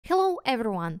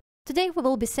everyone! Today we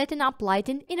will be setting up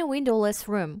lighting in a windowless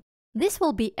room. This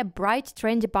will be a bright,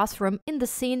 trendy bathroom in the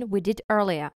scene we did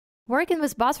earlier. Working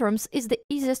with bathrooms is the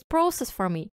easiest process for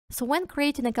me, so when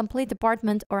creating a complete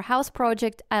apartment or house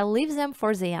project, I'll leave them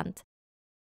for the end.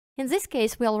 In this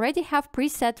case, we already have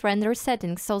preset render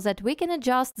settings so that we can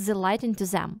adjust the lighting to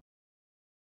them.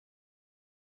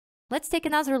 Let's take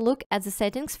another look at the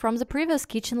settings from the previous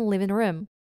kitchen living room.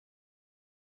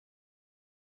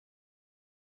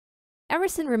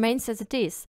 Everything remains as it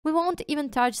is. We won't even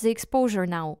touch the exposure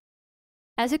now.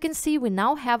 As you can see, we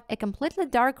now have a completely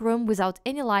dark room without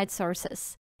any light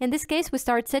sources. In this case, we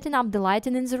start setting up the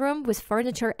lighting in the room with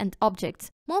furniture and objects.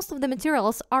 Most of the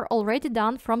materials are already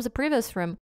done from the previous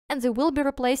room, and they will be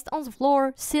replaced on the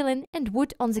floor, ceiling, and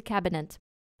wood on the cabinet.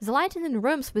 The lighting in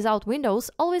rooms without windows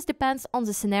always depends on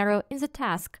the scenario in the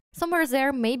task. Somewhere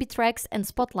there may be tracks and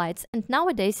spotlights, and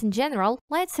nowadays in general,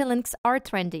 light ceilings are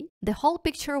trendy. The whole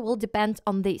picture will depend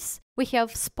on this. We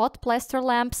have spot plaster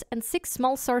lamps and 6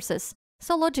 small sources,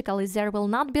 so logically there will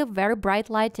not be very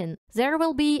bright lighting. There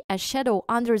will be a shadow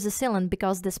under the ceiling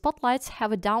because the spotlights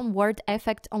have a downward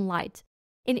effect on light.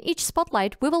 In each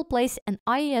spotlight we will place an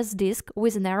IES disc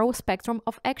with a narrow spectrum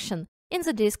of action. In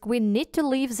the disc, we need to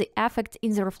leave the effect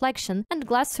in the reflection and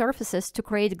glass surfaces to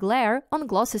create glare on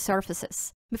glossy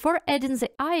surfaces. Before adding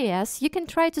the IES, you can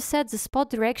try to set the spot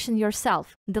direction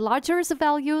yourself. The larger the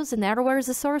value, the narrower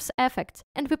the source effect,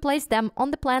 and we place them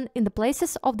on the plan in the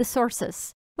places of the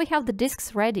sources. We have the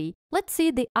discs ready. Let's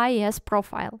see the IES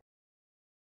profile.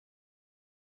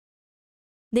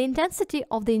 The intensity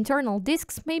of the internal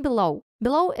discs may be low.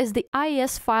 Below is the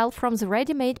IES file from the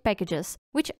ready-made packages,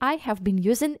 which I have been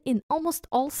using in almost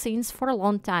all scenes for a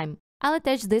long time. I'll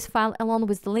attach this file along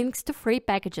with the links to free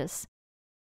packages.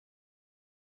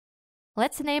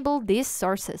 Let's enable these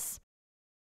sources.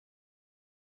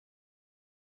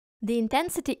 The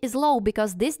intensity is low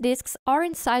because these discs are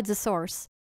inside the source.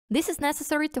 This is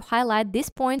necessary to highlight these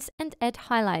points and add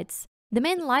highlights. The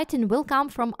main lighting will come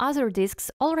from other discs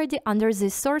already under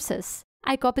these sources.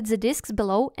 I copied the discs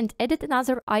below and added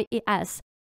another IES.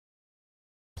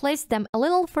 Placed them a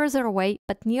little further away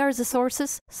but near the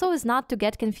sources so as not to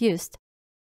get confused.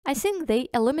 I think they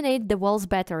illuminate the walls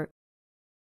better.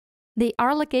 They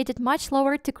are located much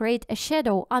lower to create a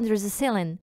shadow under the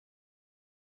ceiling.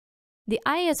 The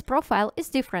IES profile is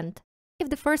different. If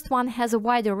the first one has a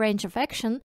wider range of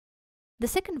action, the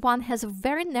second one has a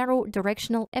very narrow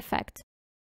directional effect.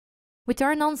 We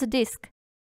turn on the disc.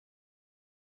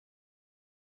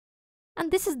 And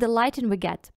this is the lighting we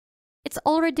get. It's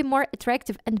already more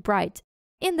attractive and bright.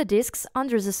 In the discs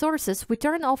under the sources, we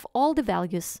turn off all the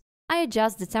values. I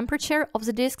adjust the temperature of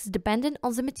the discs depending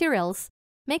on the materials,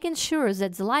 making sure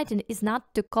that the lighting is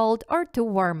not too cold or too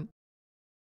warm.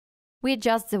 We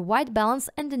adjust the white balance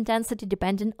and intensity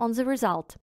depending on the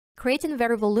result. Creating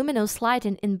very voluminous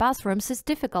lighting in bathrooms is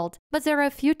difficult, but there are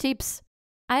a few tips.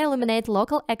 I eliminate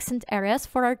local accent areas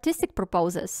for artistic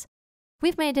purposes.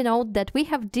 We've made a note that we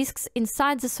have discs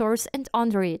inside the source and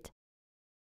under it.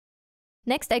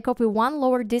 Next, I copy one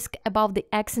lower disc above the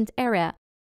accent area,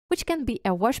 which can be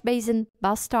a wash basin,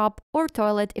 bathtub, or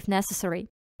toilet if necessary.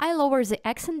 I lower the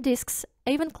accent discs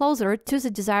even closer to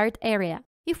the desired area.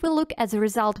 If we look at the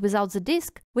result without the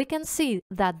disc, we can see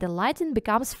that the lighting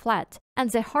becomes flat, and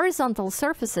the horizontal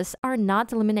surfaces are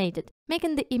not illuminated,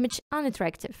 making the image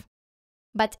unattractive.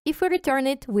 But if we return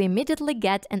it, we immediately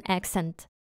get an accent.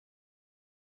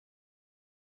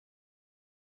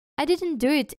 I didn't do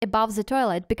it above the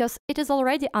toilet because it is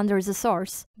already under the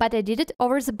source, but I did it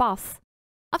over the bath.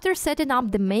 After setting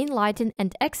up the main lighting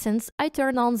and accents, I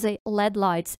turn on the LED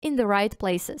lights in the right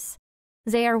places.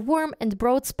 They are warm and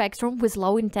broad spectrum with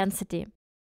low intensity.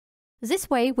 This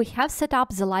way, we have set up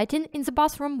the lighting in the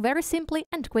bathroom very simply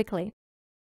and quickly.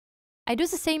 I do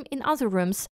the same in other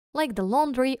rooms, like the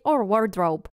laundry or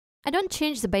wardrobe. I don't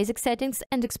change the basic settings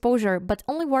and exposure, but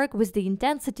only work with the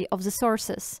intensity of the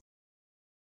sources.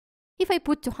 If I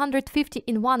put 250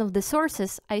 in one of the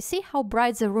sources, I see how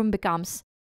bright the room becomes.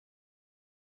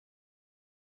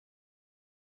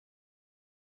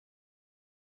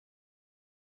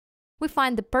 We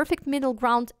find the perfect middle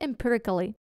ground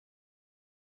empirically.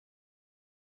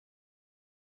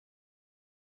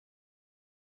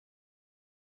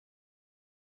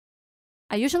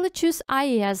 I usually choose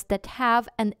IES that have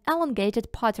an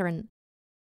elongated pattern.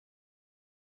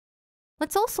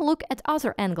 Let's also look at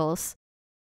other angles.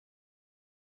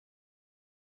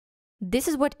 This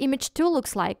is what image 2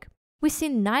 looks like. We see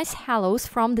nice halos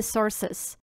from the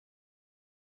sources.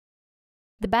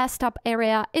 The bathtub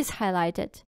area is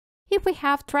highlighted. If we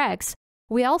have tracks,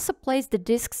 we also place the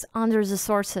discs under the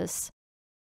sources.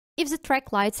 If the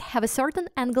track lights have a certain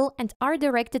angle and are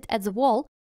directed at the wall,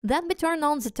 then we turn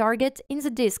on the target in the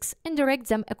discs and direct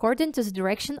them according to the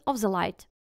direction of the light.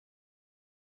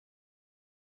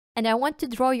 And I want to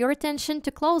draw your attention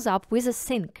to close up with a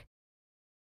sync.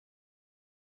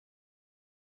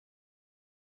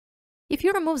 If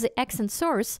you remove the accent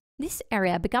source, this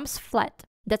area becomes flat.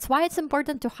 That's why it's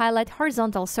important to highlight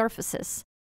horizontal surfaces.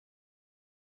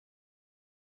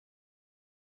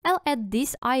 I'll add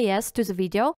these IES to the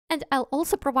video, and I'll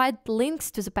also provide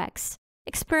links to the packs.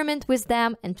 Experiment with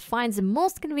them and find the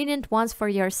most convenient ones for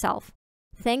yourself.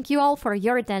 Thank you all for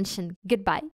your attention.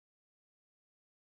 Goodbye.